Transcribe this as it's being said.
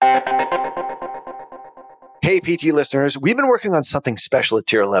Hey, PT listeners, we've been working on something special at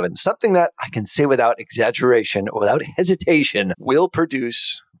Tier 11, something that I can say without exaggeration or without hesitation will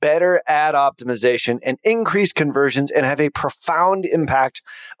produce better ad optimization and increase conversions and have a profound impact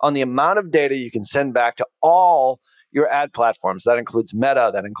on the amount of data you can send back to all your ad platforms. That includes Meta,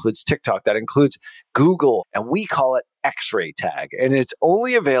 that includes TikTok, that includes Google, and we call it X-Ray Tag. And it's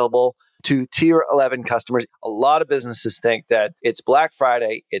only available to Tier 11 customers. A lot of businesses think that it's Black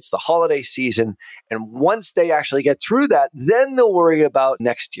Friday, it's the holiday season, and once they actually get through that, then they'll worry about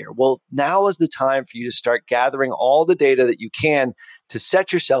next year. Well, now is the time for you to start gathering all the data that you can to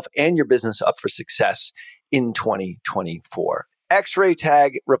set yourself and your business up for success in 2024. X-Ray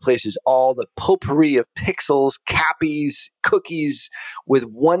Tag replaces all the potpourri of pixels, cappies, cookies with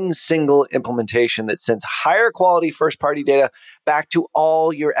one single implementation that sends higher quality first-party data back to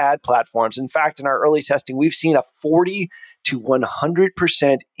all your ad platforms. In fact, in our early testing, we've seen a 40 to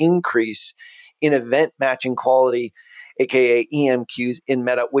 100% increase in event matching quality, aka EMQs in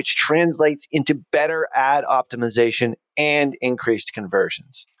Meta, which translates into better ad optimization and increased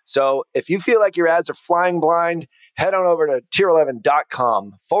conversions. So if you feel like your ads are flying blind, head on over to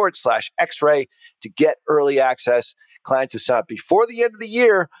tier11.com/X-Ray to get early access. Clients who sign up before the end of the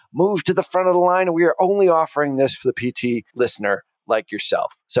year move to the front of the line, and we are only offering this for the PT listener like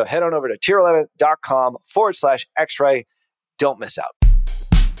yourself. So head on over to tier11.com/X-Ray. Don't miss out.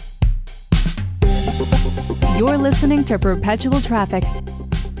 You're listening to Perpetual Traffic.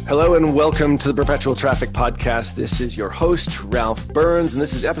 Hello and welcome to the Perpetual Traffic Podcast. This is your host, Ralph Burns, and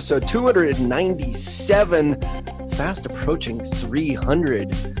this is episode 297, fast approaching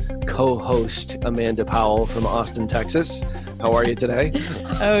 300, co-host Amanda Powell from Austin, Texas. How are you today?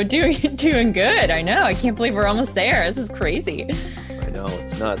 Oh, doing good. I know. I can't believe we're almost there. This is crazy. I know,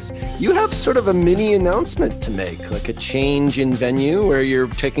 it's nuts. You have sort of a mini announcement to make, like a change in venue where you're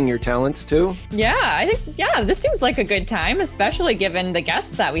taking your talents to. Yeah, this seems like a good time, especially given the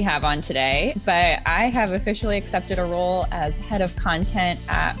guests that we have on today. But I have officially accepted a role as head of content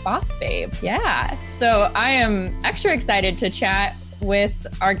at Boss Babe. Yeah. So I am extra excited to chat with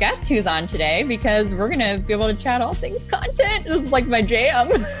our guest who's on today because we're going to be able to chat all things content. This is like my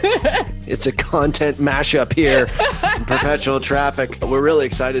jam. It's a content mashup here in Perpetual Traffic. We're really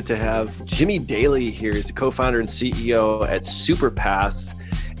excited to have Jimmy Daly here. He's the co-founder and CEO at Superpath.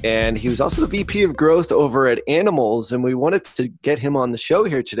 And he was also the VP of growth over at Animals. And we wanted to get him on the show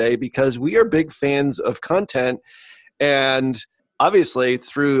here today because we are big fans of content. And obviously,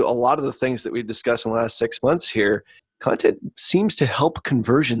 through a lot of the things that we've discussed in the last 6 months here, content seems to help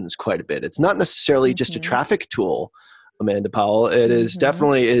conversions quite a bit. It's not necessarily just a traffic tool, Amanda Powell. It is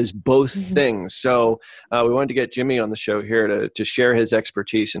definitely is both things. So we wanted to get Jimmy on the show here to share his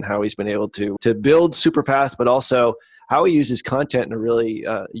expertise and how he's been able to build Superpath, but also how he uses content in a really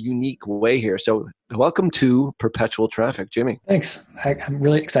unique way here. So welcome to Perpetual Traffic, Jimmy. Thanks. I'm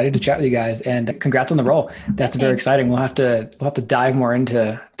really excited to chat with you guys, and congrats on the role. That's very exciting. We'll have to dive more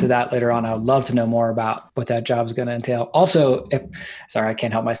into that later on. I would love to know more about what that job is going to entail. Also, I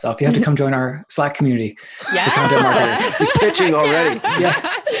can't help myself. You have to come join our Slack community. Yeah. For content marketers. He's pitching already. Yeah.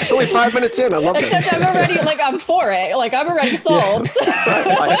 It's only 5 minutes in. I love this. Except I'm already, I'm for it. I'm already sold.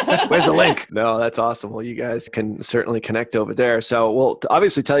 Where's the link? No, that's awesome. Well, you guys can certainly connect over there. So we'll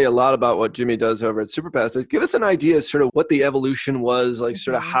obviously tell you a lot about what Jimmy does over at Superpath. But give us an idea of sort of what the evolution was,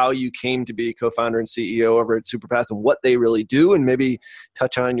 sort of how you came to be co-founder and CEO over at Superpath and what they really do, and maybe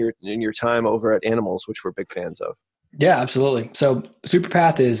touch on your time over at Animals, which we're big fans of. Yeah, absolutely. So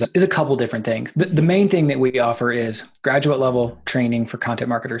Superpath is a couple different things. The main thing that we offer is graduate level training for content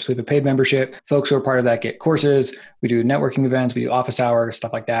marketers. So we have a paid membership. Folks who are part of that get courses. We do networking events. We do office hours,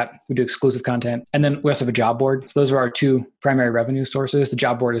 stuff like that. We do exclusive content. And then we also have a job board. So those are our two primary revenue sources. The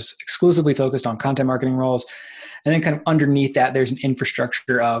job board is exclusively focused on content marketing roles. And then kind of underneath that, there's an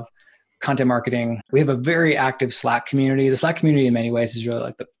infrastructure of content marketing. We have a very active Slack community. The Slack community in many ways is really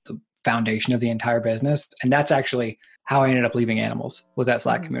like the foundation of the entire business. And that's actually how I ended up leaving Animals, was that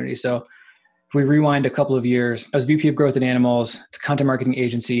Slack community. So if we rewind a couple of years, I was VP of growth at Animals. It's a content marketing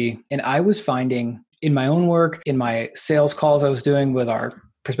agency. And I was finding in my own work, in my sales calls I was doing with our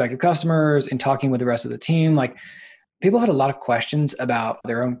prospective customers and talking with the rest of the team, people had a lot of questions about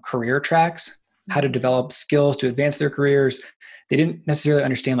their own career tracks, how to develop skills to advance their careers. They didn't necessarily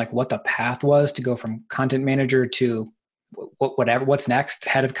understand what the path was to go from content manager to what's next,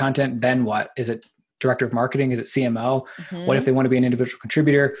 head of content, then what? Is it director of marketing? Is it CMO? What if they want to be an individual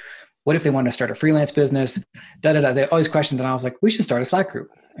contributor? What if they want to start a freelance business? They had all these questions. And I was like, we should start a Slack group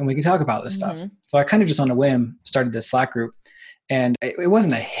and we can talk about this stuff. So I kind of just on a whim started this Slack group. And it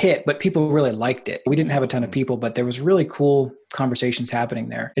wasn't a hit, but people really liked it. We didn't have a ton of people, but there was really cool conversations happening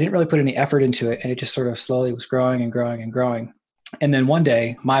there. I didn't really put any effort into it, and it just sort of slowly was growing and growing and growing. And then one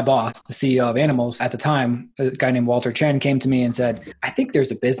day, my boss, the CEO of Animals at the time, a guy named Walter Chen, came to me and said, I think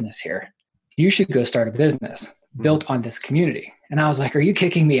there's a business here. You should go start a business built on this community. And I was like, are you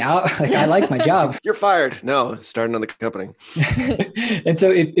kicking me out? Like, I like my job. You're fired. No, starting on the company. And so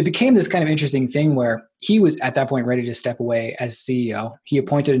it became this kind of interesting thing where he was at that point ready to step away as CEO. He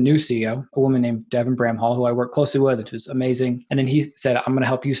appointed a new CEO, a woman named Devin Bramhall, who I work closely with, which was amazing. And then he said, I'm going to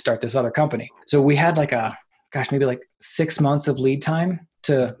help you start this other company. So we had maybe 6 months of lead time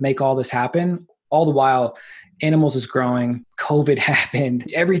to make all this happen. All the while, Animals is growing, COVID happened,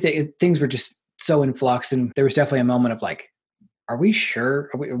 things were just so in flux. And there was definitely a moment of like, are we sure?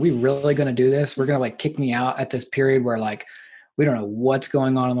 Are we really going to do this? We're going to kick me out at this period where we don't know what's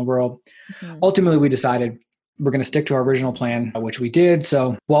going on in the world. Mm-hmm. Ultimately, we decided we're going to stick to our original plan, which we did.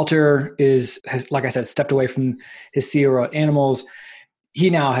 So Walter has, like I said, stepped away from his CEO role at Animals. He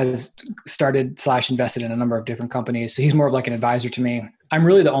now has started / invested in a number of different companies. So he's more of like an advisor to me. I'm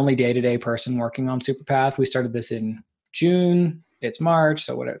really the only day-to-day person working on Superpath. We started this in June. It's March.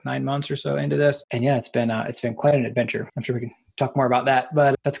 So 9 months or so into this. And yeah, it's been quite an adventure. I'm sure we can talk more about that,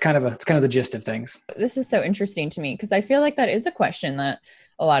 but it's kind of the gist of things. This is so interesting to me because I feel like that is a question that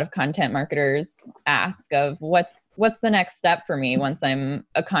a lot of content marketers ask of what's the next step for me once I'm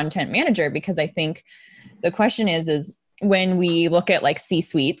a content manager? Because I think the question is when we look at like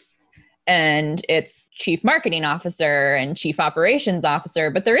C-suites and it's chief marketing officer and chief operations officer,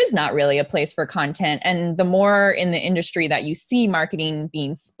 but there is not really a place for content. And the more in the industry that you see marketing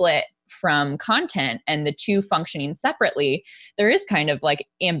being split from content and the two functioning separately, there is kind of like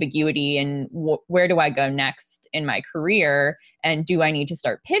ambiguity in where do I go next in my career? And do I need to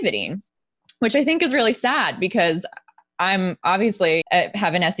start pivoting? Which I think is really sad because I'm obviously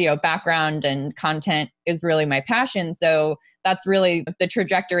have an SEO background and content is really my passion. So that's really the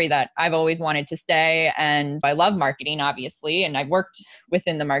trajectory that I've always wanted to stay. And I love marketing, obviously, and I've worked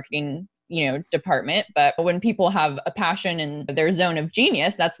within the marketing department. But when people have a passion in their zone of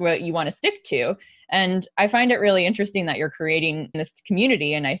genius, that's what you want to stick to. And I find it really interesting that you're creating this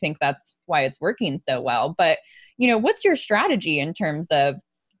community. And I think that's why it's working so well. But, what's your strategy in terms of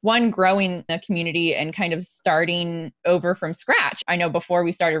growing a community and kind of starting over from scratch? I know before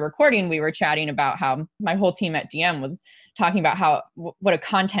we started recording, we were chatting about how my whole team at DM was talking about what a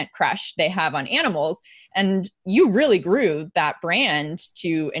content crush they have on Animals. And you really grew that brand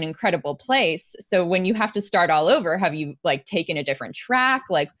to an incredible place. So when you have to start all over, have you taken a different track?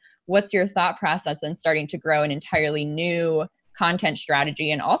 What's your thought process in starting to grow an entirely new content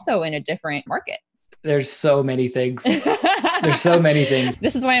strategy and also in a different market? There's so many things. There's so many things.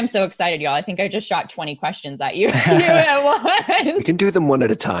 This is why I'm so excited, y'all. I think I just shot 20 questions at you at once. We can do them one at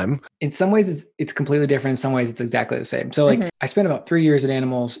a time. In some ways, it's completely different. In some ways, it's exactly the same. So I spent about 3 years at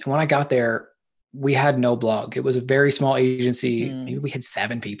Animals. And when I got there, we had no blog. It was a very small agency. Maybe we had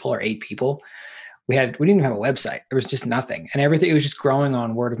 7 people or 8 people. We didn't even have a website. There was just nothing. And everything, it was just growing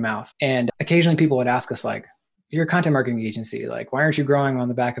on word of mouth. And occasionally people would ask us you're a content marketing agency. Why aren't you growing on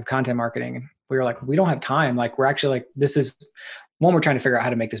the back of content marketing? And we were we don't have time. We're actually this is one, we're trying to figure out how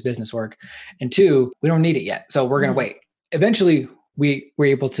to make this business work. And 2, we don't need it yet. So we're going to wait. Eventually we were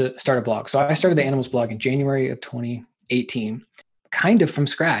able to start a blog. So I started the Animals blog in January of 2018, kind of from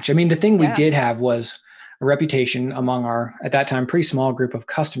scratch. I mean, the thing we did have was a reputation among our, at that time, pretty small group of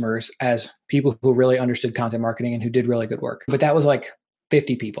customers as people who really understood content marketing and who did really good work. But that was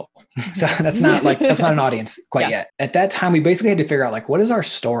 50 people. So that's not an audience quite yet. At that time, we basically had to figure out what is our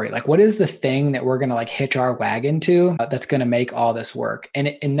story? What is the thing that we're going to hitch our wagon to that's going to make all this work? And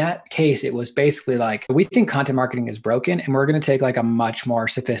in that case, it was basically we think content marketing is broken and we're going to take a much more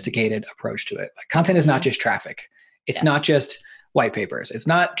sophisticated approach to it. Content is not just traffic. It's not just white papers. It's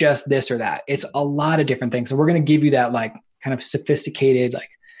not just this or that. It's a lot of different things. So we're going to give you that kind of sophisticated,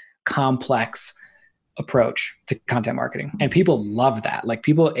 complex approach to content marketing. And people love that.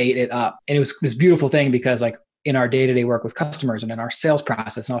 People ate it up. And it was this beautiful thing because in our day-to-day work with customers and in our sales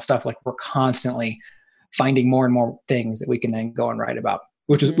process and all stuff, we're constantly finding more and more things that we can then go and write about,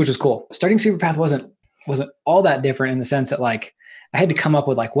 which is cool. Starting Superpath wasn't all that different in the sense that I had to come up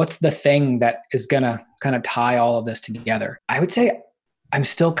with what's the thing that is going to kind of tie all of this together. I would say I'm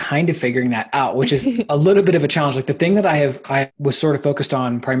still kind of figuring that out, which is a little bit of a challenge. The thing that I was sort of focused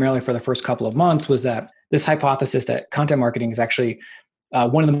on primarily for the first couple of months was that this hypothesis that content marketing is actually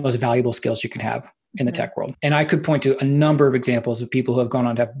one of the most valuable skills you can have in the tech world. And I could point to a number of examples of people who have gone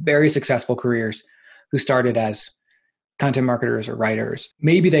on to have very successful careers who started as content marketers or writers,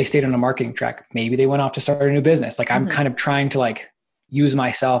 maybe they stayed on a marketing track. Maybe they went off to start a new business. Like I'm kind of trying to like use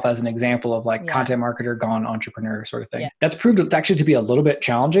myself as an example of like content marketer gone entrepreneur sort of thing. That's proved it's actually to be a little bit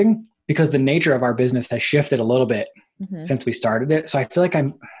challenging because the nature of our business has shifted a little bit since we started it. So I feel like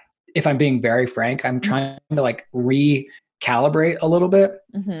if I'm being very frank, I'm trying to like recalibrate a little bit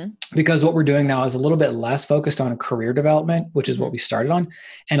because what we're doing now is a little bit less focused on career development, which is what we started on,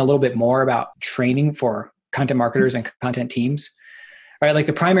 and a little bit more about training for content marketers and content teams, right? Like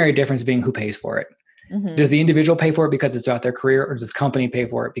the primary difference being who pays for it. Does the individual pay for it because it's about their career, or does the company pay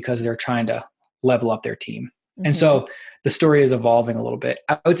for it because they're trying to level up their team? And so the story is evolving a little bit.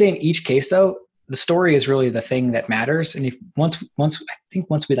 I would say in each case though, the story is really the thing that matters. And if once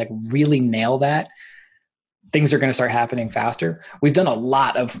we like really nail that, things are going to start happening faster. We've done a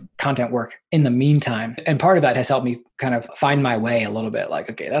lot of content work in the meantime. And part of that has helped me kind of find my way a little bit. Like,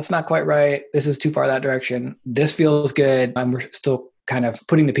 okay, that's not quite right. This is too far that direction. This feels good. We're still kind of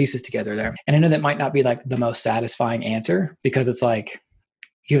putting the pieces together there. And I know that might not be like the most satisfying answer because it's like,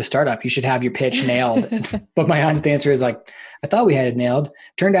 you're a startup, you should have your pitch nailed. But my honest answer is like, I thought we had it nailed.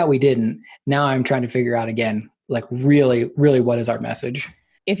 Turned out we didn't. Now I'm trying to figure out again, like really, really what is our message?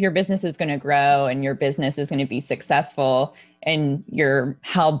 If your business is going to grow and your business is going to be successful and you're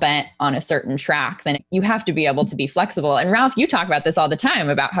hell bent on a certain track, then you have to be able to be flexible. And Ralph, you talk about this all the time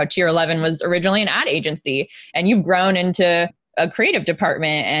about how Tier 11 was originally an ad agency and you've grown into a creative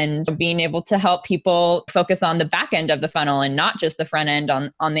department and being able to help people focus on the back end of the funnel and not just the front end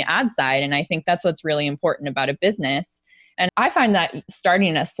on the ad side. And I think that's what's really important about a business. And I find that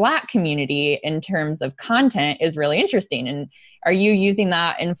starting a Slack community in terms of content is really interesting. And are you using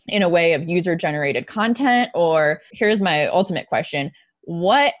that in a way of user-generated content? Or here's my ultimate question.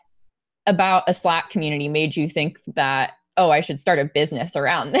 What about a Slack community made you think that, oh, I should start a business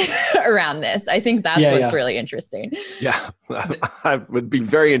around this? I think that's what's really interesting. Yeah, I would be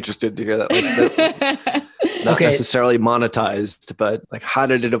very interested to hear that. Like, it's not necessarily monetized, but like, how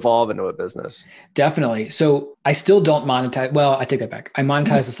did it evolve into a business? Definitely. So I still don't monetize. Well, I take that back. I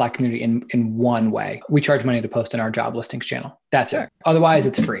monetize the Slack community in one way. We charge money to post in our job listings channel. That's it. Otherwise,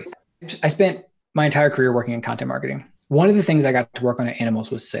 it's free. I spent my entire career working in content marketing. One of the things I got to work on at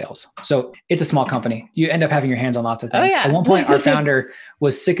Animals was sales. So it's a small company. You end up having your hands on lots of things. At one point, our founder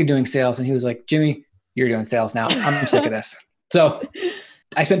was sick of doing sales and he was like, Jimmy, you're doing sales now. I'm sick of this. So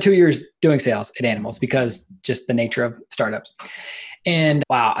I spent 2 years doing sales at Animals because just the nature of startups. And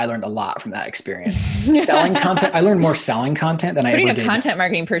wow, I learned a lot from that experience. Selling content, I learned more selling content than I ever did. Putting a content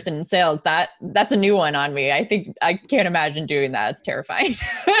marketing person in sales, that's a new one on me. I think I can't imagine doing that. It's terrifying.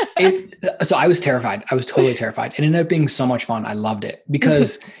 So I was terrified. I was totally terrified. It ended up being so much fun. I loved it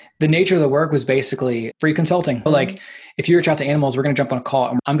because the nature of the work was basically free consulting. But like if you reach out to Animals, we're going to jump on a call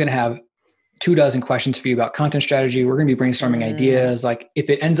and I'm going to have 24 questions for you about content strategy. We're going to be brainstorming ideas. Like if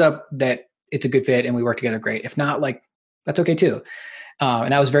it ends up that it's a good fit and we work together, great. If not, like that's okay too.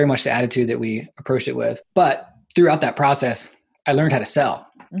 And that was very much the attitude that we approached it with. But throughout that process, I learned how to sell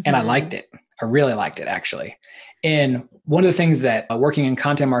and I liked it. I really liked it actually. And one of the things that working in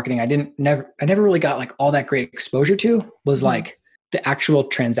content marketing, I never really got like all that great exposure to was like the actual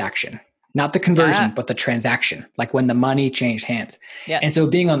transaction, not the conversion, but the transaction, like when the money changed hands. And so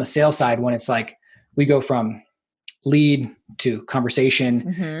being on the sales side, when it's like, we go from lead to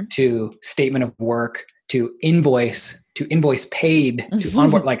conversation to statement of work to invoice paid to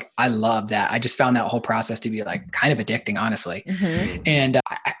onboard. Like I love that. I just found that whole process to be like kind of addicting, honestly. And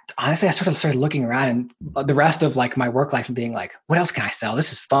honestly, I sort of started looking around and the rest of like my work life and being like, what else can I sell?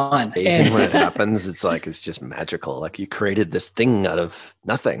 This is fun. Amazing when it happens. It's like, it's just magical. Like you created this thing out of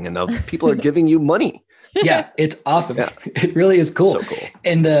nothing and now people are giving you money. Yeah, it's awesome. Yeah. It really is cool. So cool.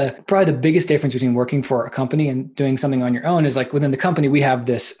 And probably the biggest difference between working for a company and doing something on your own is like within the company, we have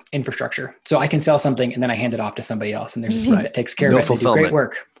this infrastructure. So I can sell something and then I hand it off to somebody else and there's a team that takes care of it. They do great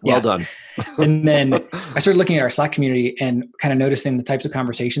work. Well done. And then I started looking at our Slack community and kind of noticing the types of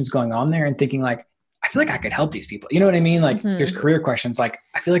conversations going on there and thinking like, I feel like I could help these people. You know what I mean? Like there's career questions. Like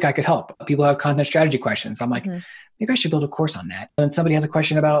I feel like I could help. People have content strategy questions. I'm like, maybe I should build a course on that. And then somebody has a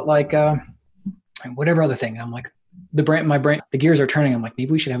question about like, whatever other thing. And I'm like, the gears are turning. I'm like,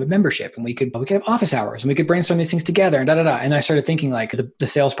 maybe we should have a membership and we could have office hours and we could brainstorm these things together and And I started thinking like the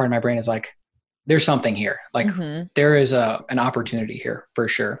sales part of my brain is like, there's something here. Like there is an opportunity here for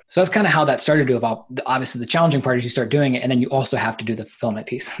sure. So that's kind of how that started to evolve. Obviously the challenging part is you start doing it and then you also have to do the fulfillment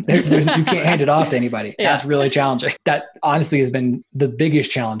piece. You can't hand it off to anybody. That's really challenging. That honestly has been the biggest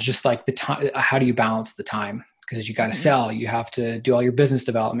challenge. Just like the time, how do you balance the time? because you got to sell, you have to do all your business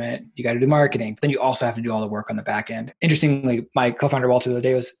development, you got to do marketing, but then you also have to do all the work on the back end. Interestingly, my co-founder Walter the other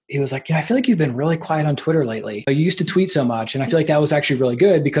day he was like, I feel like you've been really quiet on Twitter lately. You used to tweet so much. And I feel like that was actually really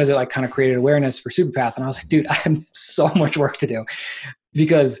good because it like kind of created awareness for Superpath. And I was like, dude, I have so much work to do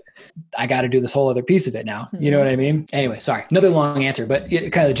because I got to do this whole other piece of it now. You know what I mean? Anyway, sorry, another long answer, but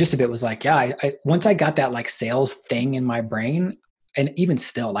kind of the gist of it was like, yeah, once I got that like sales thing in my brain, and even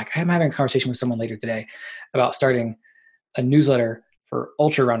still, like I'm having a conversation with someone later today about starting a newsletter for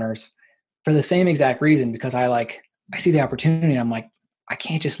ultra runners for the same exact reason, because I see the opportunity and I'm like, I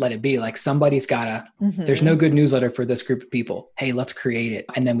can't just let it be. Like somebody's gotta, there's no good newsletter for this group of people. Hey, let's create it.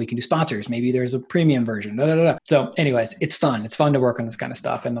 And then we can do sponsors. Maybe there's a premium version. So anyways, it's fun. It's fun to work on this kind of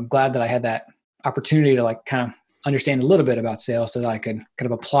stuff. And I'm glad that I had that opportunity to like kind of understand a little bit about sales so that I could kind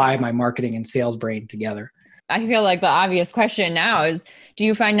of apply my marketing and sales brain together. I feel like the obvious question now is, do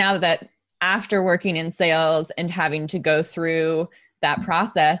you find now that after working in sales and having to go through that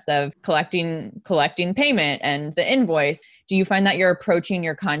process of collecting payment and the invoice, do you find that you're approaching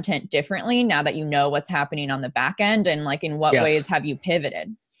your content differently now that you know what's happening on the back end? And like, in what ways have you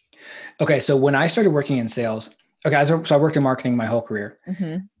pivoted? Okay. So when I started working in sales, so I worked in marketing my whole career.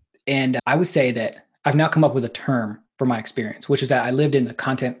 And I would say that I've now come up with a term for my experience, which is that I lived in the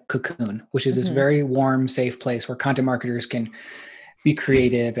content cocoon, which is this very warm, safe place where content marketers can be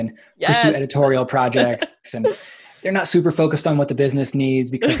creative and pursue editorial projects. And they're not super focused on what the business needs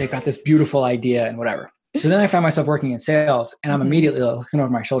because they've got this beautiful idea and whatever. So then I find myself working in sales and I'm immediately looking over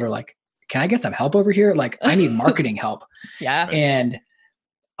my shoulder, like, can I get some help over here? Like I need marketing help. And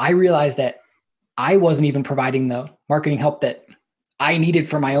I realized that I wasn't even providing the marketing help that I needed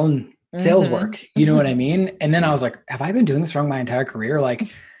for my own sales work. You know what I mean? And then I was like, have I been doing this wrong my entire career? Like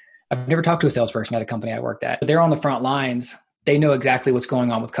I've never talked to a salesperson at a company I worked at. They're on the front lines. They know exactly what's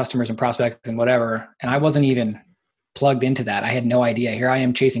going on with customers and prospects and whatever. And I wasn't even plugged into that. I had no idea. Here I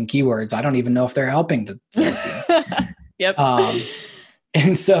am chasing keywords. I don't even know if they're helping the sales team.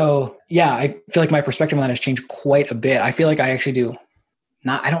 And so, yeah, I feel like my perspective on that has changed quite a bit. I feel like I actually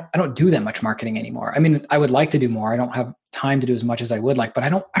I don't do that much marketing anymore. I mean, I would like to do more. I don't have time to do as much as I would like, but I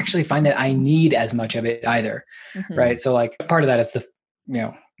don't actually find that I need as much of it either. Right. So like part of that is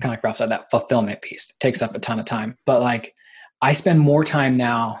kind of like Ralph said, that fulfillment piece. It takes up a ton of time, but like I spend more time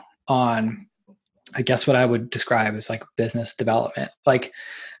now on, I guess what I would describe as like business development. Like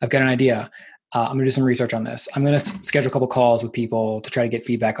I've got an idea. I'm going to do some research on this. I'm going to schedule a couple calls with people to try to get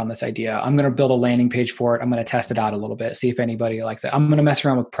feedback on this idea. I'm going to build a landing page for it. I'm going to test it out a little bit, see if anybody likes it. I'm going to mess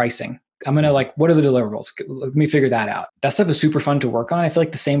around with pricing. I'm going to like, what are the deliverables? Let me figure that out. That stuff is super fun to work on. I feel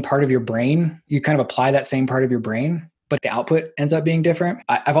like the same part of your brain, you kind of apply that same part of your brain, but the output ends up being different.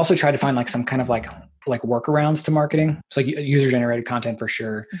 I've also tried to find like some kind of like workarounds to marketing. So like user-generated content for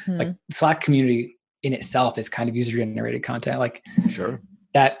sure. Like Slack community in itself is kind of user-generated content. Like,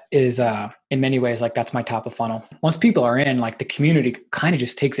 that is in many ways, like that's my top of funnel. Once people are in, like the community kind of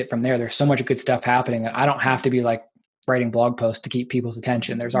just takes it from there. There's so much good stuff happening that I don't have to be like writing blog posts to keep people's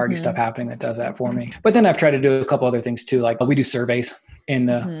attention. There's already stuff happening that does that for me. But then I've tried to do a couple other things too. Like we do surveys in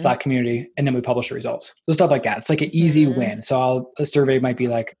the Slack community and then we publish the results. So stuff like that. It's like an easy win. So a survey might be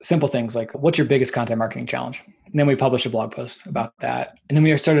like simple things like, what's your biggest content marketing challenge? And then we publish a blog post about that. And then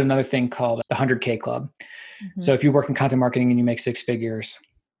we started another thing called the 100K Club. So if you work in content marketing and you make 6 figures,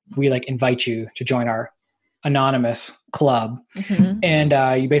 we like invite you to join our anonymous club. And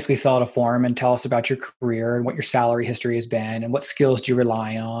you basically fill out a form and tell us about your career and what your salary history has been and what skills do you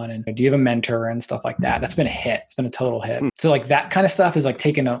rely on and do you have a mentor and stuff like that. That's been a hit. It's been a total hit. So like that kind of stuff is like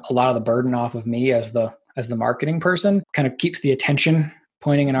taking a lot of the burden off of me as the marketing person, kind of keeps the attention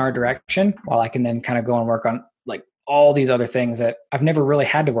pointing in our direction while I can then kind of go and work on like all these other things that I've never really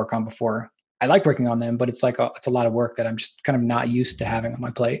had to work on before. I like working on them, but it's like it's a lot of work that I'm just kind of not used to having on my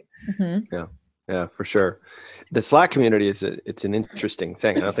plate. Yeah, for sure. The Slack community it's an interesting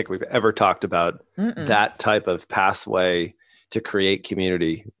thing. I don't think we've ever talked about that type of pathway to create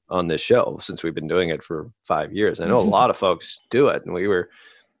community on this show since we've been doing it for 5 years. I know a lot of folks do it, and we were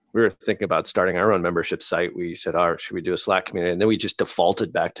thinking about starting our own membership site. We said, should we do a Slack community? And then we just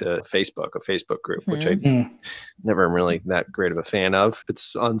defaulted back to a Facebook group, which I never am really that great of a fan of.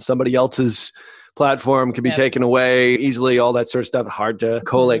 It's on somebody else's platform, can be taken away easily, all that sort of stuff. Hard to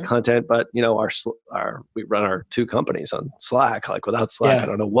collate content, but we run our 2 companies on Slack. Like without Slack, I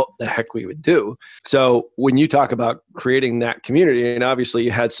don't know what the heck we would do. So when you talk about creating that community, and obviously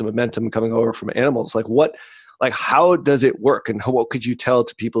you had some momentum coming over from Animals, how does it work? And what could you tell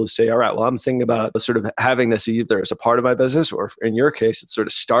to people who say, all right, well, I'm thinking about sort of having this either as a part of my business, or in your case, it sort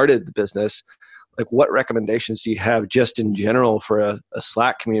of started the business. Like what recommendations do you have just in general for a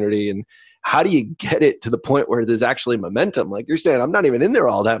Slack community? And how do you get it to the point where there's actually momentum? Like you're saying, I'm not even in there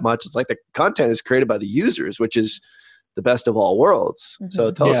all that much. It's like the content is created by the users, which is the best of all worlds.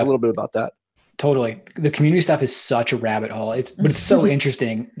 So tell us a little bit about that. Totally. The community stuff is such a rabbit hole. But it's so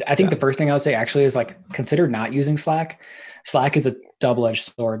interesting. I think the first thing I would say actually is like, consider not using Slack. Slack is a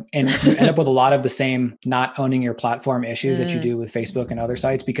double-edged sword, and you end up with a lot of the same not owning your platform issues that you do with Facebook and other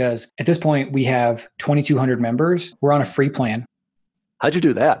sites, because at this point we have 2,200 members. We're on a free plan. How'd you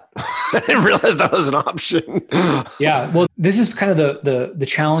do that? I didn't realize that was an option. Yeah. Well, this is kind of the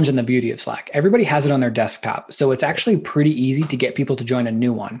challenge and the beauty of Slack. Everybody has it on their desktop. So it's actually pretty easy to get people to join a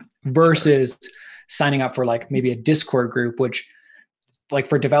new one versus signing up for like maybe a Discord group, which like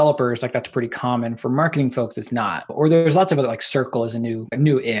for developers, like that's pretty common. For marketing folks, it's not. Or there's lots of other, like Circle is a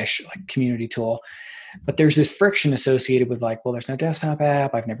new-ish like community tool. But there's this friction associated with like, well, there's no desktop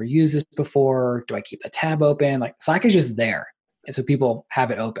app. I've never used this before. Do I keep the tab open? Like Slack is just there. And so people have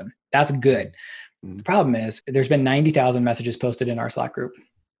it open. That's good. The problem is there's been 90,000 messages posted in our Slack group.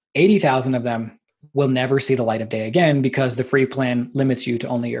 80,000 of them will never see the light of day again because the free plan limits you to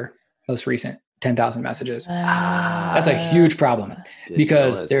only your most recent 10,000 messages. That's a huge problem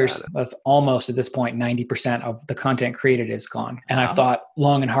because that's almost at this point, 90% of the content created is gone. And I've thought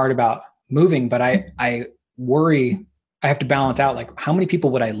long and hard about moving, but I worry I have to balance out like how many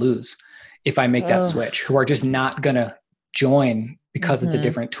people would I lose if I make that switch who are just not going to join because it's a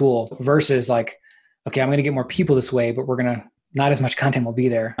different tool versus like, okay, I'm going to get more people this way, but not as much content will be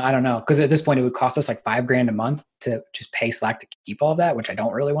there. I don't know. Because at this point it would cost us like $5,000 a month to just pay Slack to keep all of that, which I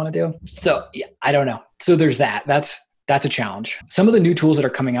don't really want to do. So yeah, I don't know. So there's that. That's a challenge. Some of the new tools that are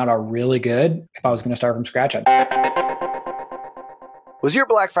coming out are really good. If I was going to start from scratch, Was your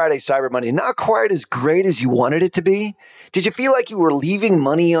Black Friday Cyber Monday not quite as great as you wanted it to be? Did you feel like you were leaving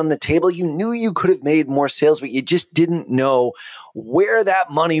money on the table? You knew you could have made more sales, but you just didn't know where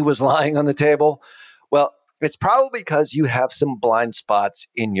that money was lying on the table? Well, it's probably because you have some blind spots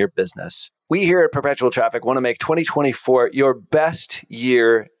in your business. We here at Perpetual Traffic want to make 2024 your best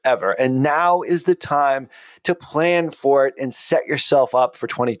year ever. And now is the time to plan for it and set yourself up for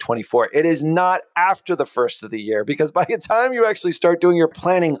 2024. It is not after the first of the year, because by the time you actually start doing your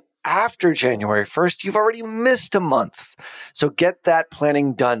planning after January 1st, you've already missed a month. So get that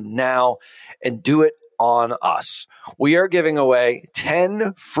planning done now and do it on us. We are giving away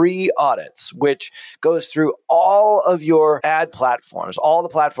 10 free audits, which goes through all of your ad platforms, all the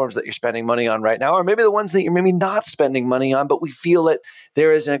platforms that you're spending money on right now, or maybe the ones that you're maybe not spending money on, but we feel that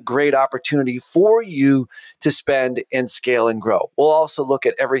there is a great opportunity for you to spend and scale and grow. We'll also look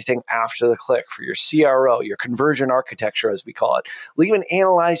at everything after the click for your CRO, your conversion architecture, as we call it. We'll even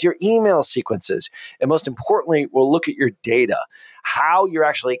analyze your email sequences. And most importantly, we'll look at your data, how you're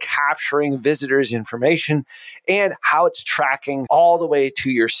actually capturing visitors' information, and how it's tracking all the way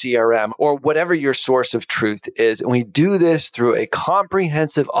to your CRM or whatever your source of truth is. And we do this through a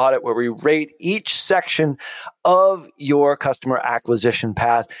comprehensive audit where we rate each section of your customer acquisition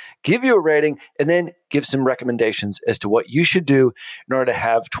path, give you a rating, and then give some recommendations as to what you should do in order to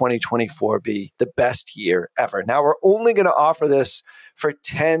have 2024 be the best year ever. Now, we're only going to offer this for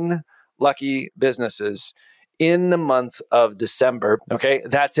 10 lucky businesses in the month of December. Okay,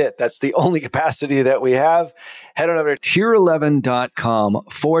 that's it. That's the only capacity that we have. Head on over to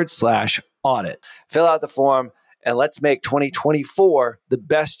tier11.com/audit. Fill out the form and let's make 2024 the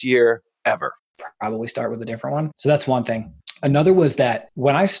best year ever. Probably start with a different one. So that's one thing. Another was that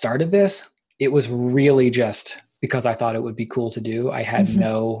when I started this, it was really just because I thought it would be cool to do. I had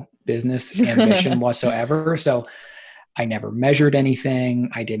no business ambition whatsoever. So I never measured anything.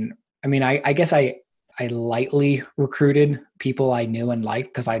 I guess I lightly recruited people I knew and liked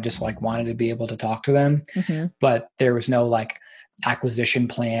because I just wanted to be able to talk to them. But there was no acquisition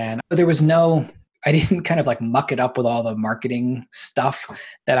plan. I didn't kind of muck it up with all the marketing stuff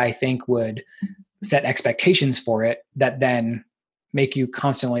that I think would set expectations for it that then make you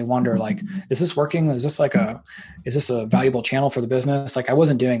constantly wonder, is this working? Is this a valuable channel for the business? I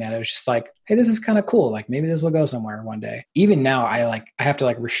wasn't doing that. It was just hey, this is kind of cool. Maybe this will go somewhere one day. Even now, I have to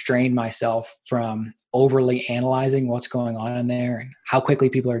restrain myself from overly analyzing what's going on in there and how quickly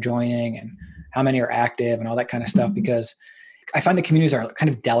people are joining and how many are active and all that kind of stuff, because I find the communities are kind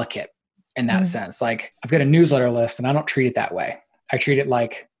of delicate in that sense. I've got a newsletter list and I don't treat it that way. I treat it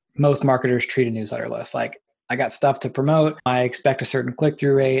like most marketers treat a newsletter list. I got stuff to promote. I expect a certain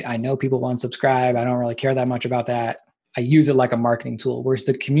click-through rate. I know people won't subscribe. I don't really care that much about that. I use it like a marketing tool. Whereas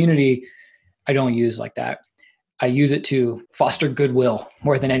the community, I don't use like that. I use it to foster goodwill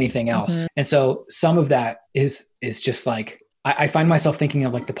more than anything else. And so some of that is just I find myself thinking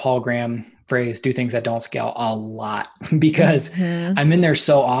of like the Paul Graham phrase, do things that don't scale a lot, because I'm in there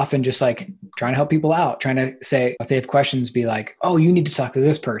so often just like trying to help people out, trying to say, if they have questions, be like, oh, you need to talk to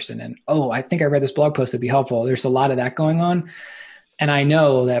this person. And, oh, I think I read this blog post that'd be helpful. There's a lot of that going on. And I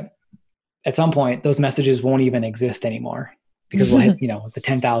know that at some point those messages won't even exist anymore because we'll hit, the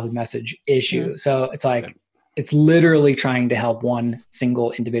 10,000 message issue. So it's like, it's literally trying to help one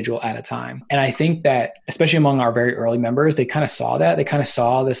single individual at a time. And I think that, especially among our very early members, they kind of saw that. They kind of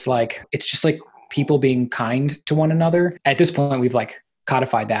saw this, like, it's just like people being kind to one another. At this point, we've like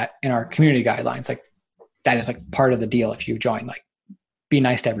codified that in our community guidelines. Like that is like part of the deal. If you join, like, be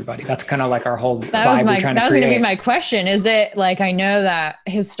nice to everybody. That's kind of like our whole vibe we're trying to create. That was going to be my question. Is that, like, I know that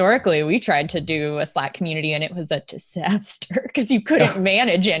historically we tried to do a Slack community and it was a disaster because you couldn't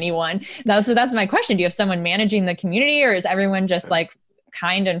manage anyone. So that's my question. Do you have someone managing the community, or is everyone just like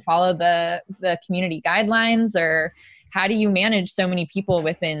kind and follow the community guidelines, or how do you manage so many people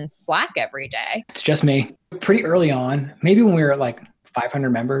within Slack every day? It's just me. Pretty early on, maybe when we were at like 500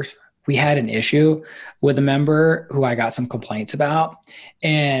 members, we had an issue with a member who I got some complaints about,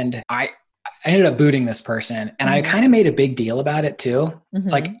 and I ended up booting this person, and I kind of made a big deal about it too.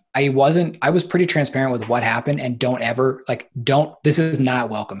 Like I was pretty transparent with what happened, and this is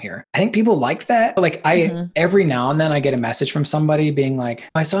not welcome here. I think people liked that. Like every now and then I get a message from somebody being like,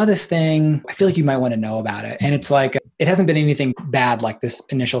 I saw this thing, I feel like you might want to know about it. And it's like, it hasn't been anything bad like this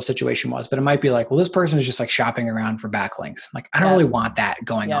initial situation was, but it might be like, well, this person is just like shopping around for backlinks. Like, I don't really want that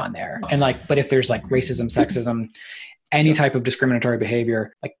going on there. And like, but if there's like racism, sexism, any type of discriminatory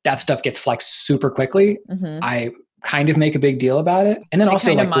behavior, like that stuff gets flagged super quickly. I kind of make a big deal about it. And then they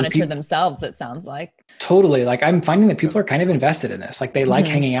also kind of monitor themselves, it sounds like. Totally. Like I'm finding that people are kind of invested in this. Like they like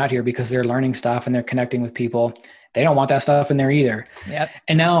hanging out here because they're learning stuff and they're connecting with people. They don't want that stuff in there either. Yep.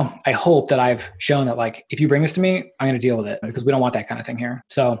 And now I hope that I've shown that, like, if you bring this to me, I'm going to deal with it because we don't want that kind of thing here.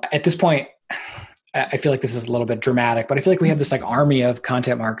 So at this point, I feel like this is a little bit dramatic, but I feel like we have this like army of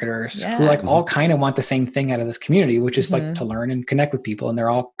content marketers who like all kind of want the same thing out of this community, which is like to learn and connect with people. And they're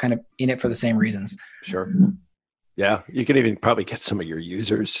all kind of in it for the same reasons. Sure. Yeah. You can even probably get some of your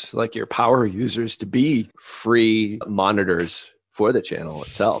users, like your power users, to be free monitors for the channel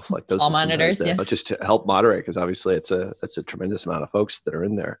itself. Like those all monitors, just to help moderate, because obviously it's a tremendous amount of folks that are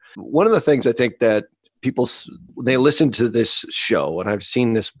in there. One of the things I think that people, they listen to this show, and I've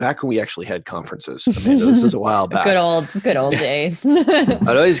seen this back when we actually had conferences. I mean, this is a while back. Good old days. I'd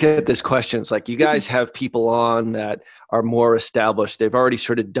always get this question. It's like, you guys have people on that are more established. They've already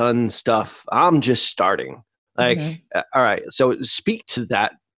sort of done stuff. I'm just starting. Like, all right. So speak to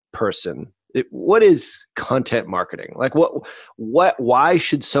that person. What is content marketing? Like why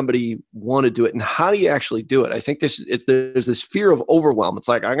should somebody want to do it, and how do you actually do it? I think there's this fear of overwhelm. It's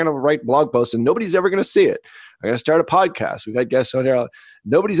like, I'm going to write blog posts and nobody's ever going to see it. I'm going to start a podcast. We've got guests on here.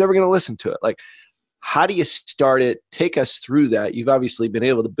 Nobody's ever going to listen to it. Like, how do you start it? Take us through that. You've obviously been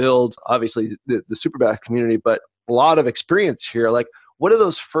able to build, obviously, the Superbath community, but a lot of experience here. Like, what are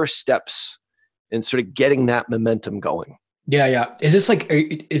those first steps in sort of getting that momentum going? Yeah. Is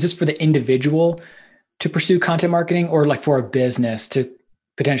this for the individual to pursue content marketing, or like for a business to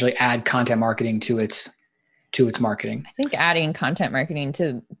potentially add content marketing to its marketing? I think adding content marketing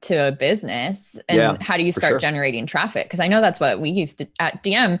to a business, and how do you start generating traffic? Because I know that's what we used to at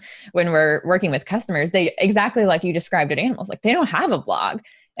DM when we're working with customers. They, exactly like you described at Animals, like they don't have a blog.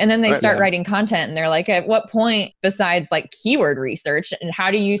 And then they start writing content, and they're like, at what point, besides like keyword research, and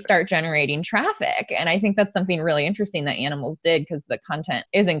how do you start generating traffic? And I think that's something really interesting that Animals did, because the content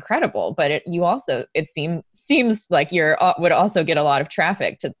is incredible, but it seems like you would also get a lot of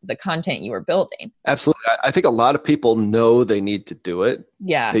traffic to the content you were building. Absolutely. I think a lot of people know they need to do it.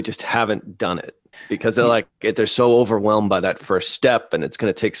 Yeah. They just haven't done it because they're like, they're so overwhelmed by that first step, and it's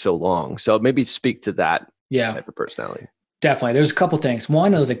going to take so long. So maybe speak to that type of personality. Definitely. There's a couple things.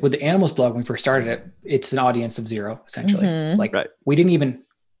 One is like with the Animals blog, when we first started it, it's an audience of 0, essentially. We didn't even,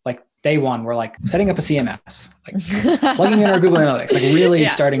 like, day one, we're like setting up a CMS, like plugging in our Google Analytics, like really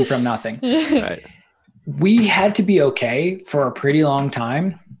starting from nothing. Right. We had to be okay for a pretty long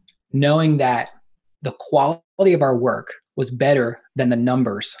time, knowing that the quality of our work was better than the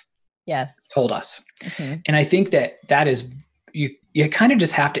numbers told us. And I think that is, you kind of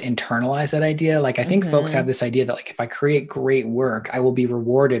just have to internalize that idea. Like, I think folks have this idea that, like, if I create great work, I will be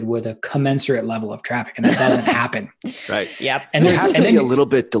rewarded with a commensurate level of traffic, and that doesn't happen. Right. Yep. And you have to be a little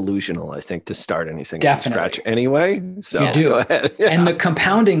bit delusional, I think, to start anything from scratch anyway. So you do. Go ahead. Yeah. And the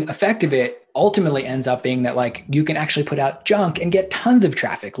compounding effect of it ultimately ends up being that, like, you can actually put out junk and get tons of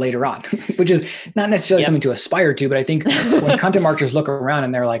traffic later on, which is not necessarily something to aspire to. But I think when content marketers look around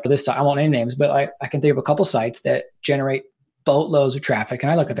and they're like, I won't name names, but I can think of a couple sites that generate boatloads of traffic.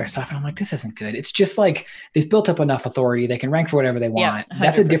 And I look at their stuff and I'm like, this isn't good. It's just like they've built up enough authority. They can rank for whatever they want. Yeah,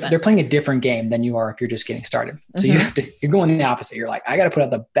 That's a different, they're playing a different game than you are if you're just getting started. So you're going the opposite. You're like, I got to put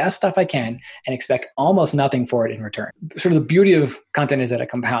out the best stuff I can and expect almost nothing for it in return. Sort of the beauty of content is that it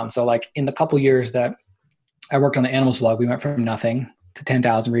compounds. So like in the couple years that I worked on the animals blog, we went from nothing to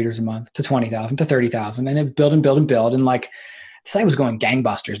 10,000 readers a month to 20,000 to 30,000, and it built and built and built. And like the site was going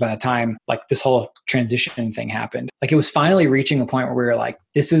gangbusters by the time like this whole transition thing happened. Like it was finally reaching a point where we were like,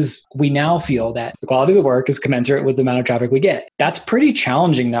 we now feel that the quality of the work is commensurate with the amount of traffic we get. That's pretty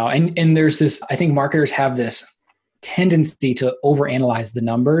challenging though. And there's this, I think marketers have this tendency to overanalyze the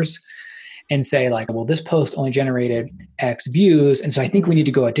numbers and say like, well, this post only generated X views. And so I think we need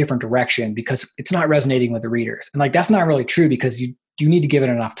to go a different direction because it's not resonating with the readers. And like, that's not really true because you need to give it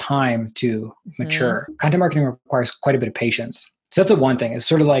enough time to mature. Content marketing requires quite a bit of patience. So that's the one thing. It's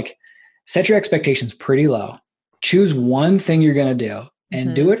sort of like set your expectations pretty low. Choose one thing you're going to do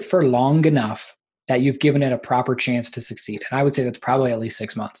and do it for long enough that you've given it a proper chance to succeed. And I would say that's probably at least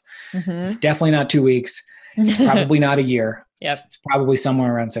 6 months. It's definitely not 2 weeks. It's probably not a year. It's probably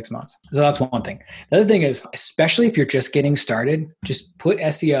somewhere around 6 months. So that's one thing. The other thing is, especially if you're just getting started, just put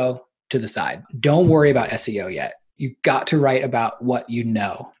SEO to the side. Don't worry about SEO yet. You got to write about what you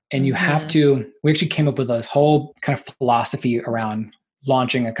know. And you have to, we actually came up with this whole kind of philosophy around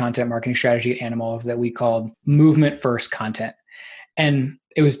launching a content marketing strategy at Animals that we called movement first content. And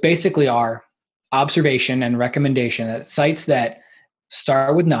it was basically our observation and recommendation that sites that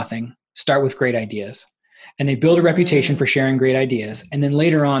start with nothing, start with great ideas. And they build a reputation for sharing great ideas. And then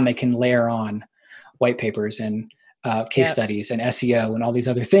later on, they can layer on white papers and case studies and SEO and all these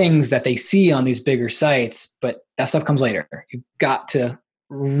other things that they see on these bigger sites, but that stuff comes later. You've got to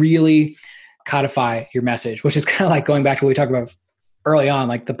really codify your message, which is kind of like going back to what we talked about early on,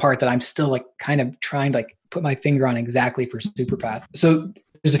 like the part that I'm still like kind of trying to like put my finger on exactly for Superpath. So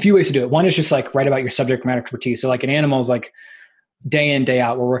there's a few ways to do it. One is just like write about your subject matter expertise. So like in Animals, like day in, day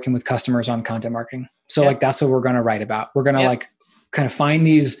out, we're working with customers on content marketing. So like that's what we're going to write about. We're going to like kind of find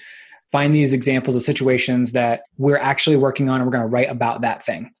these examples of situations that we're actually working on, and we're going to write about that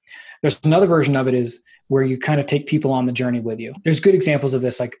thing. There's another version of it is where you kind of take people on the journey with you. There's good examples of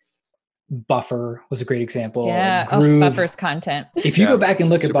this, like Buffer was a great example. Yeah, Groove. Buffer's content. If you go back and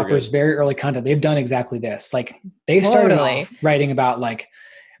look at Buffer's very early content, they've done exactly this. Like they started off writing about like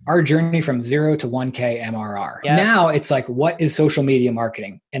our journey from 0 to 1K MRR. Yep. Now it's like, what is social media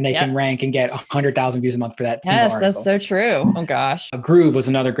marketing? And they can rank and get 100,000 views a month for that single article. That's so true. Oh gosh. Groove was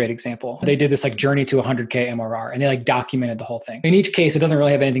another great example. They did this like journey to 100K MRR and they like documented the whole thing. In each case, it doesn't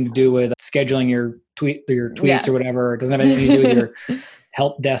really have anything to do with scheduling your tweets or whatever. It doesn't have anything to do with your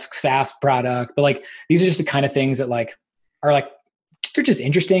help desk SaaS product. But like, these are just the kind of things that like are like, they're just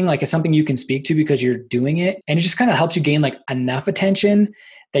interesting. Like it's something you can speak to because you're doing it. And it just kind of helps you gain like enough attention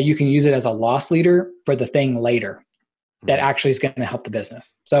that you can use it as a loss leader for the thing later that actually is going to help the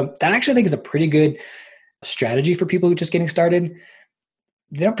business. So that actually I think is a pretty good strategy for people who are just getting started.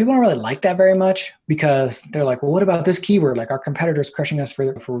 People don't really like that very much because they're like, well, what about this keyword? Like our competitor's crushing us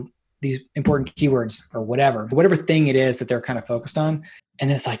for these important keywords or whatever thing it is that they're kind of focused on.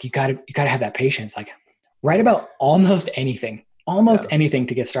 And it's like, you gotta have that patience. Like write about almost anything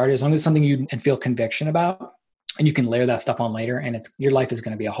to get started, as long as it's something you feel conviction about. And you can layer that stuff on later, and your life is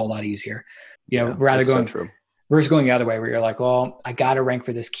going to be a whole lot easier. Versus going the other way where you're like, well, I got to rank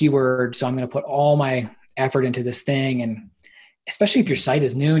for this keyword, so I'm going to put all my effort into this thing. And especially if your site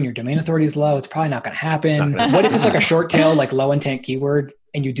is new and your domain authority is low, it's probably not going to happen. What if it's like a short tail, like low intent keyword,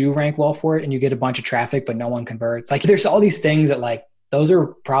 and you do rank well for it, and you get a bunch of traffic, but no one converts? Like there's all these things that like those are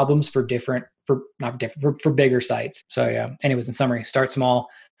problems for bigger sites. So yeah. Anyways, in summary, start small.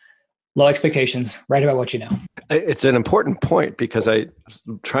 Low expectations, write about what you know. It's an important point because I'm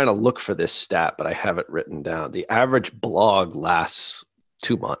trying to look for this stat, but I have it written down. The average blog lasts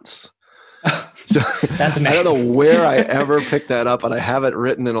 2 months. So that's amazing. I don't know where I ever picked that up, and I have it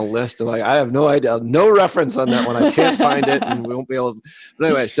written in a list. And like, I have no idea, no reference on that one. I can't find it, and we won't be able to. But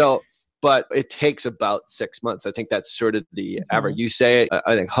anyway, but it takes about 6 months. I think that's sort of the average. You say it.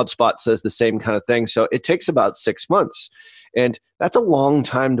 I think HubSpot says the same kind of thing. So it takes about 6 months, and that's a long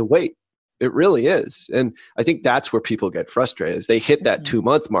time to wait. It really is. And I think that's where people get frustrated is they hit that 2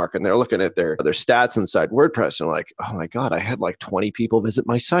 month mark and they're looking at their stats inside WordPress and like, oh my God, I had like 20 people visit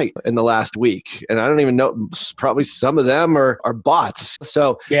my site in the last week. And I don't even know, probably some of them are bots.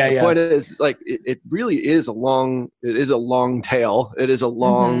 So the point is like, it really is a long tail. It is a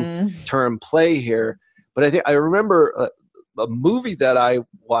long term play here. But I remember a movie that I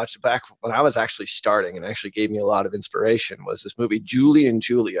watched back when I was actually starting and actually gave me a lot of inspiration was this movie, Julie and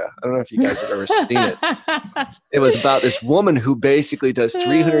Julia. I don't know if you guys have ever seen it. It was about this woman who basically does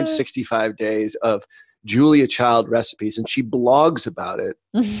 365 days of Julia Child recipes, and she blogs about it.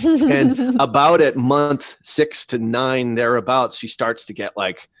 And about at month 6 to 9, thereabouts, she starts to get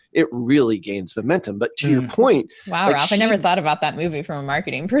like, it really gains momentum. But to your point, wow, like Ralph, I never thought about that movie from a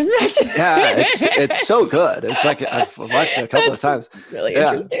marketing perspective. Yeah, it's so good. It's like I've watched it a couple of times. Really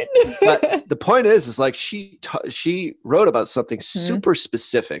interesting. But the point is like she wrote about something super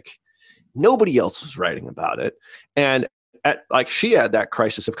specific. Nobody else was writing about it, and she had that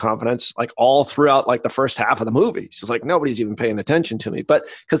crisis of confidence like all throughout like the first half of the movie. She was like, nobody's even paying attention to me. But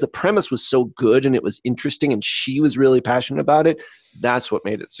because the premise was so good and it was interesting and she was really passionate about it, that's what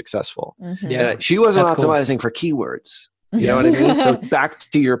made it successful. Yeah, she wasn't that's optimizing for keywords. You know what I mean? So back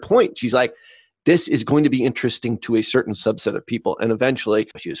to your point, she's like, this is going to be interesting to a certain subset of people. And eventually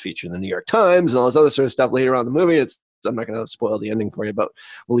she was featured in the New York Times and all this other sort of stuff later on in the movie. I'm not going to spoil the ending for you, but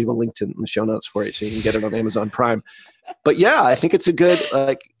we'll leave a link in the show notes for you so you can get it on Amazon Prime. But yeah, I think it's a good,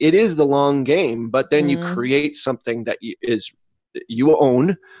 it is the long game, but then you create something that you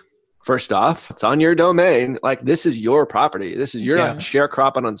own. First off, it's on your domain. Like, this is your property. You're not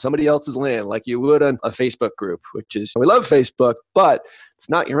sharecropping on somebody else's land like you would on a Facebook group, which is, we love Facebook, but it's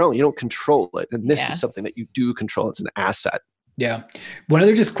not your own. You don't control it. And this is something that you do control. It's an asset. Yeah. One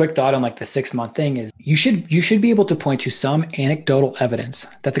other just quick thought on like the 6-month thing is you should be able to point to some anecdotal evidence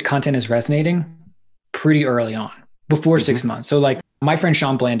that the content is resonating pretty early on, before 6 months. So like my friend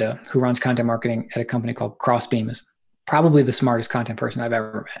Sean Blanda, who runs content marketing at a company called Crossbeam, is probably the smartest content person I've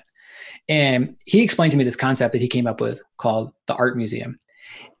ever met. And he explained to me this concept that he came up with called the Art Museum.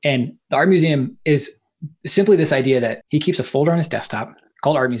 And the Art Museum is simply this idea that he keeps a folder on his desktop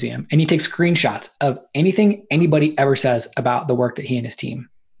called Art Museum, and he takes screenshots of anything anybody ever says about the work that he and his team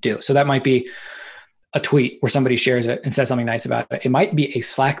do. So that might be a tweet where somebody shares it and says something nice about it. It might be a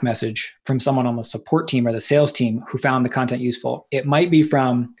Slack message from someone on the support team or the sales team who found the content useful. It might be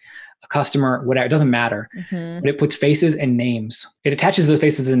from a customer, whatever, it doesn't matter. But it puts faces and names. It attaches those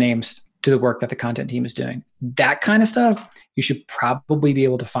faces and names to the work that the content team is doing. That kind of stuff, you should probably be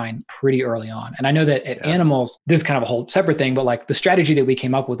able to find pretty early on. And I know that at Animals, this is kind of a whole separate thing, but like the strategy that we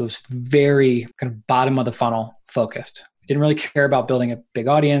came up with was very kind of bottom of the funnel focused. Didn't really care about building a big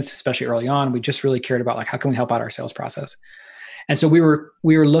audience, especially early on. We just really cared about like, how can we help out our sales process? And so we were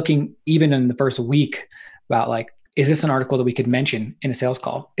looking even in the first week about like, is this an article that we could mention in a sales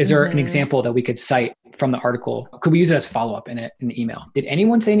call? Is there an example that we could cite from the article? Could we use it as follow-up in an email? Did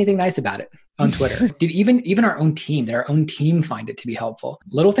anyone say anything nice about it on Twitter? Did even our own team find it to be helpful?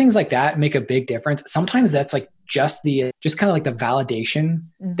 Little things like that make a big difference. Sometimes that's like just kind of like the validation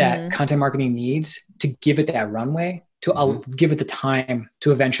that content marketing needs to give it that runway, to give it the time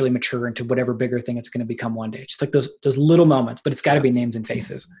to eventually mature into whatever bigger thing it's going to become one day. Just like those little moments, but it's got to be names and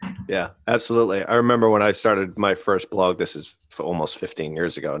faces. Yeah, absolutely. I remember when I started my first blog, this is almost 15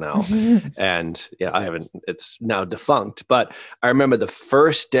 years ago now. And it's now defunct, but I remember the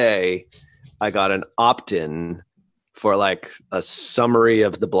first day I got an opt-in for like a summary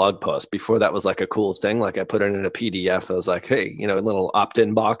of the blog post. Before that was like a cool thing. Like I put it in a PDF. I was like, hey, a little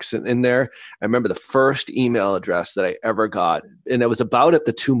opt-in box in there. I remember the first email address that I ever got. And it was about at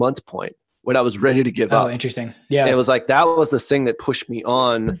the 2-month point when I was ready to give up. Oh, interesting. Yeah. And it was like, that was the thing that pushed me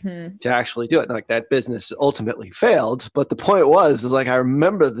on to actually do it. And like that business ultimately failed. But the point was like, I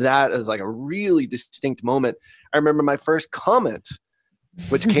remember that as like a really distinct moment. I remember my first comment,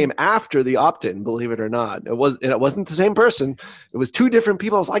 which came after the opt-in, believe it or not. It wasn't the same person. It was 2 different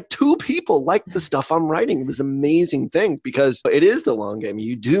people. I was like, 2 people like the stuff I'm writing. It was an amazing thing because it is the long game.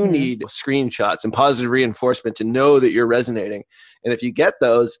 You do need screenshots and positive reinforcement to know that you're resonating. And if you get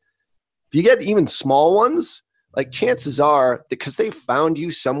those, if you get even small ones, like chances are, because they found you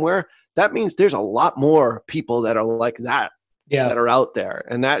somewhere, that means there's a lot more people that are like that, that are out there.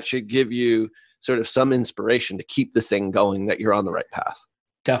 And that should give you sort of some inspiration to keep the thing going, that you're on the right path.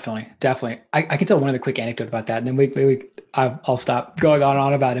 Definitely. I can tell one other quick anecdote about that, and then I'll stop going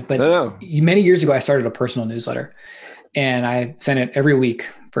on about it. But many years ago, I started a personal newsletter, and I sent it every week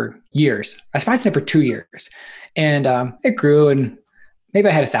for years. I sent it for 2 years, and it grew, and maybe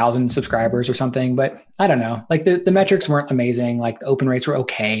I had 1,000 subscribers or something, but I don't know. Like the metrics weren't amazing. Like the open rates were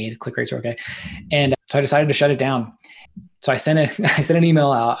okay, the click rates were okay, and so I decided to shut it down. So I sent an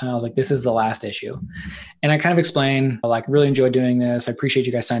email out and I was like, this is the last issue. And I kind of explained, like, really enjoyed doing this. I appreciate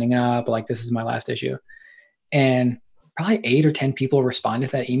you guys signing up. Like, this is my last issue. And probably 8 or 10 people responded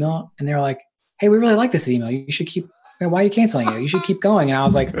to that email. And they were like, hey, we really like this email. You should keep Why are you canceling it? You should keep going. And I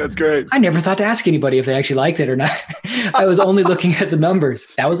was like, that's great. I never thought to ask anybody if they actually liked it or not. I was only looking at the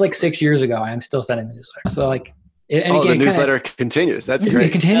numbers. That was like 6 years ago. And I'm still sending the newsletter. So like, the newsletter continues. That's great.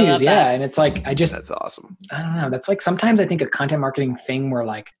 It continues. Yeah. And it's like, that's awesome. I don't know. That's like, sometimes I think a content marketing thing where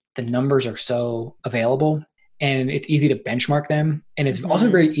like the numbers are so available and it's easy to benchmark them. And it's also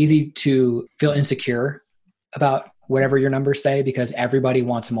very easy to feel insecure about whatever your numbers say, because everybody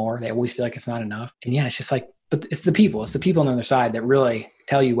wants more. They always feel like it's not enough. And yeah, it's just like, but it's the people on the other side that really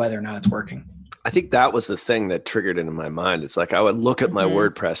tell you whether or not it's working. I think that was the thing that triggered into my mind. It's like, I would look at my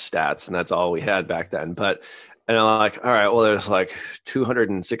WordPress stats, and that's all we had back then. And I'm like, all right, well, there's like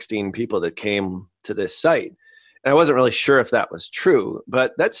 216 people that came to this site. And I wasn't really sure if that was true,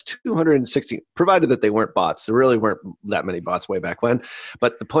 but that's 260, provided that they weren't bots. There really weren't that many bots way back when.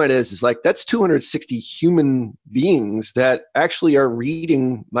 But the point is like, that's 260 human beings that actually are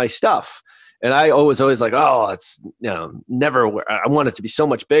reading my stuff. And I was always like, oh, it's, never, I want it to be so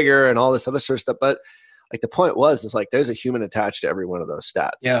much bigger and all this other sort of stuff. But like the point was, it's like, there's a human attached to every one of those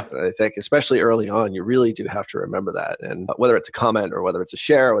stats. Yeah. And I think especially early on, you really do have to remember that. And whether it's a comment or whether it's a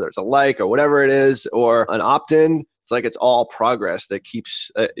share, or whether it's a like or whatever it is, or an opt-in, it's like, it's all progress that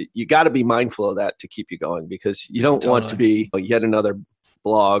keeps, you got to be mindful of that to keep you going, because you don't want to be yet another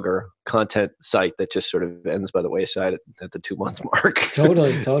blog or content site that just sort of ends by the wayside at the 2 months mark.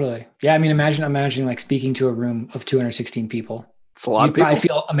 Totally. Yeah. I mean, imagine like speaking to a room of 216 people. It's a lot of people. I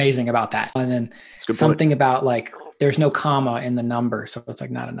feel amazing about that. And then something about like, there's no comma in the number. So it's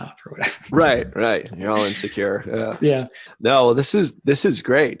like not enough or whatever. Right. You're all insecure. Yeah. No, this is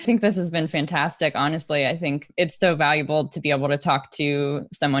great. I think this has been fantastic. Honestly, I think it's so valuable to be able to talk to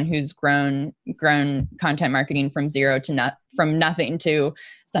someone who's grown content marketing from zero to from nothing to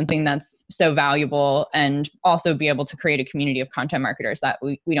something that's so valuable, and also be able to create a community of content marketers that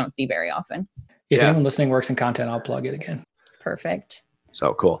we don't see very often. If anyone listening works in content, I'll plug it again. Perfect.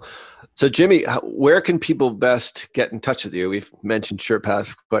 So cool. So Jimmy, where can people best get in touch with you? We've mentioned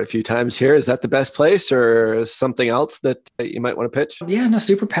SurePath quite a few times here. Is that the best place, or something else that you might want to pitch? Yeah, no,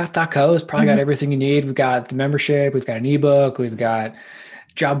 superpath.co has probably got everything you need. We've got the membership, we've got an ebook, we've got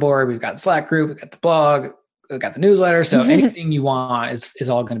job board, we've got the Slack group, we've got the blog, we've got the newsletter. So anything you want is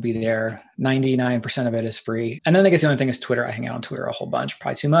all going to be there. 99% of it is free. And then I guess the only thing is Twitter. I hang out on Twitter a whole bunch,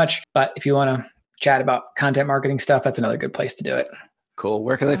 probably too much. But if you want to chat about content marketing stuff, that's another good place to do it. Cool.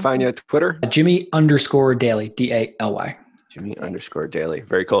 Where can they find you at Twitter? Jimmy_Daly, DALY. Jimmy_Daly.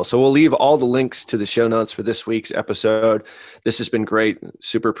 Very cool. So we'll leave all the links to the show notes for this week's episode. This has been great.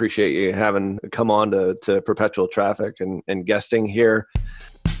 Super appreciate you having come on to Perpetual Traffic and guesting here.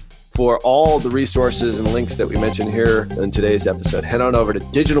 For all the resources and links that we mentioned here in today's episode, head on over to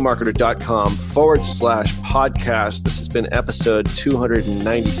digitalmarketer.com/podcast. This has been episode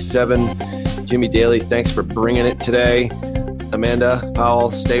 297. Jimmy Daly, thanks for bringing it today. Amanda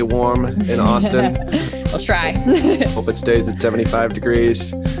Powell, stay warm in Austin. We'll try. Hope it stays at 75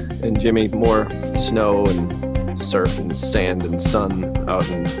 degrees. And Jimmy, more snow and surf and sand and sun out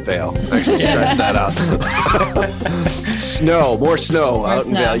in Vail. Actually, stretch that out. More snow out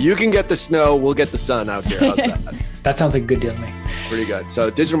in Vail. You can get the snow. We'll get the sun out here. How's that? That sounds like a good deal to me. Pretty good. So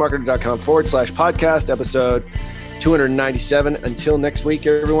digitalmarketer.com/podcast, episode 297. Until next week,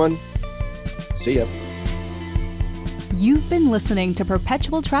 everyone. See ya. You've been listening to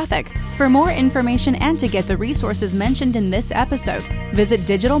Perpetual Traffic. For more information and to get the resources mentioned in this episode, visit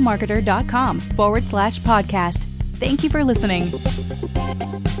digitalmarketer.com/podcast. Thank you for listening.